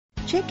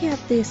Check out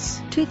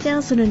this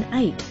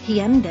 2008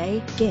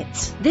 Hyundai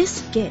Getz.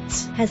 This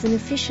Getz has an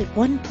efficient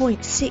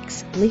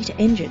 1.6-litre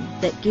engine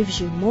that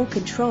gives you more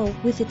control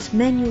with its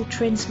manual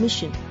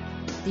transmission.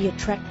 The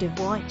attractive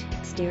white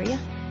exterior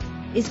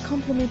is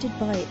complemented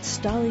by its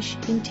stylish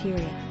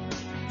interior.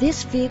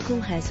 This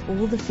vehicle has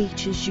all the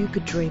features you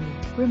could dream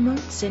of: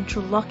 remote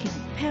central locking,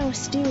 power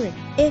steering,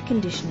 air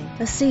conditioning,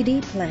 a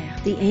CD player.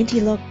 The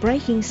anti-lock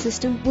braking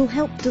system will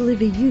help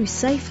deliver you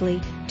safely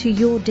to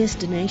your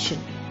destination,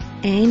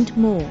 and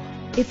more.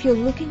 If you're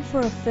looking for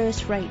a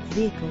first-rate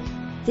vehicle,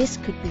 this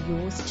could be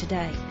yours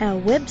today.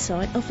 Our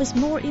website offers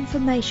more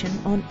information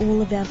on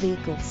all of our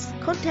vehicles.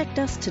 Contact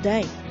us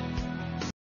today.